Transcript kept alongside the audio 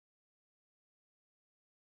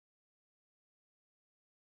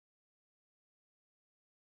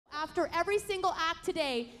after every single act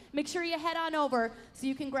today, make sure you head on over so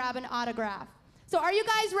you can grab an autograph. So are you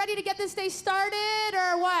guys ready to get this day started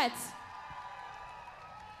or what?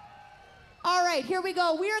 All right, here we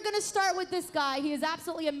go. We are going to start with this guy. He is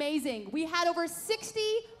absolutely amazing. We had over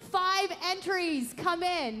 65 entries come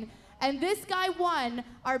in, and this guy won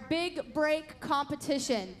our big break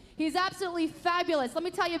competition. He's absolutely fabulous. Let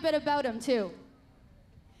me tell you a bit about him, too.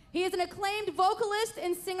 He is an acclaimed vocalist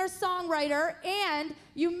and singer-songwriter, and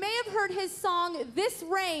you may have heard his song, This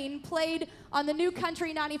Rain, played on the new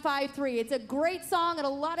Country 95.3. It's a great song, and a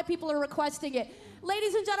lot of people are requesting it.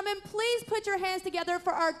 Ladies and gentlemen, please put your hands together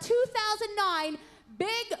for our 2009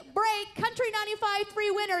 Big Break Country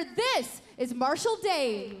 95.3 winner. This is Marshall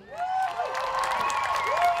Dane.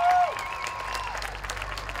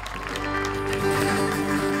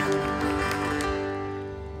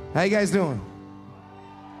 How you guys doing?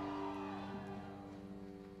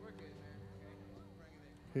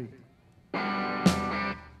 Hey.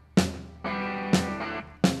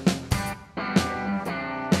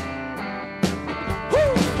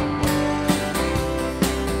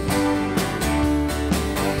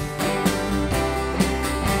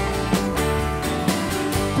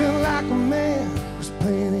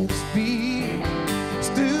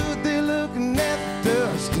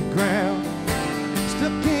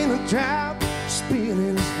 Drought,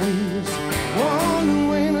 spinning his wheels, wondering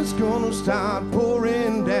when it's gonna start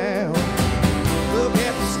pouring down. Look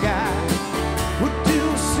at the sky, what do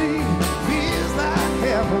you see? Feels like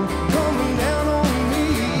heaven coming down on me.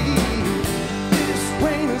 This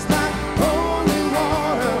rain is like holy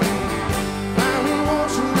water, finally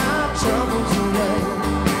washing my troubles away.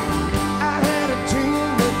 I had a dream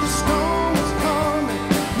that the storm was coming.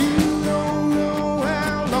 You don't know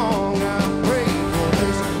how long I prayed for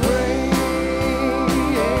this rain.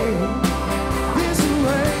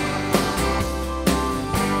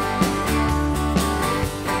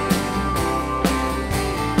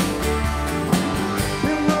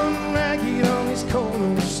 Been running ragged on these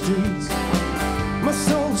cold streets. My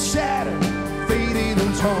soul's shattered, faded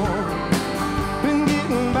and torn. Been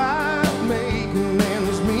getting by, making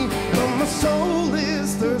ends meet, but my soul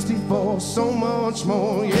is thirsty for so much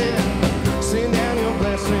more. Yeah, send down your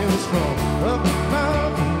blessings from up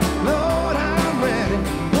above. Lord, I'm ready.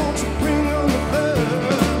 Won't you bring on the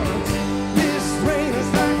floods? This rain is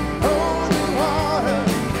like holy water,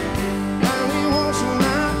 finally washing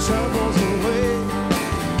my troubles away.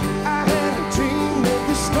 I had a dream that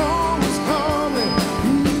the storm was coming.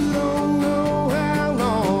 You don't know how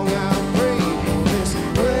long I prayed for this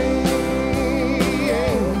rain.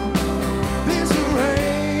 This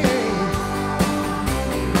rain.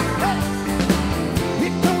 Hey!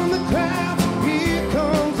 Here come the clouds, here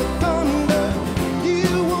comes the thunder.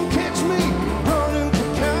 You won't catch me running for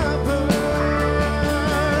cover.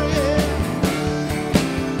 Yeah.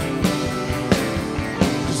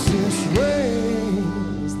 'Cause this rain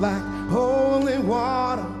is like holy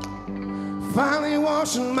water, finally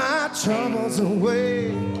washing my troubles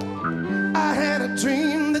away. I had a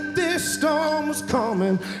dream that this storm was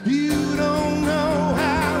coming. You don't know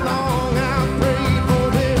how long I prayed for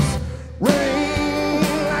this rain,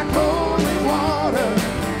 like holy water,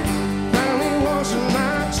 finally washing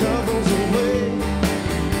my troubles away.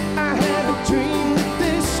 I had a dream that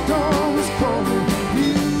this storm was coming.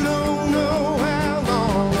 You don't know how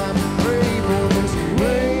long I prayed for this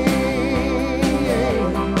rain.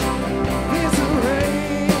 This rain,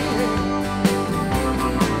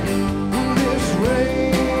 this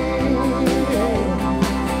rain,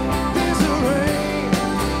 this rain.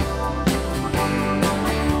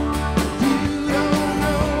 You don't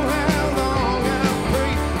know how long I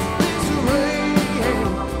prayed this rain.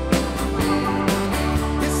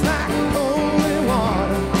 It's like holy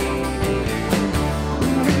water.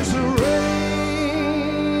 This rain.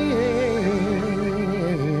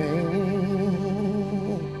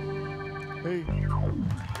 Hey.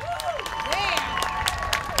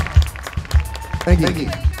 Thank you.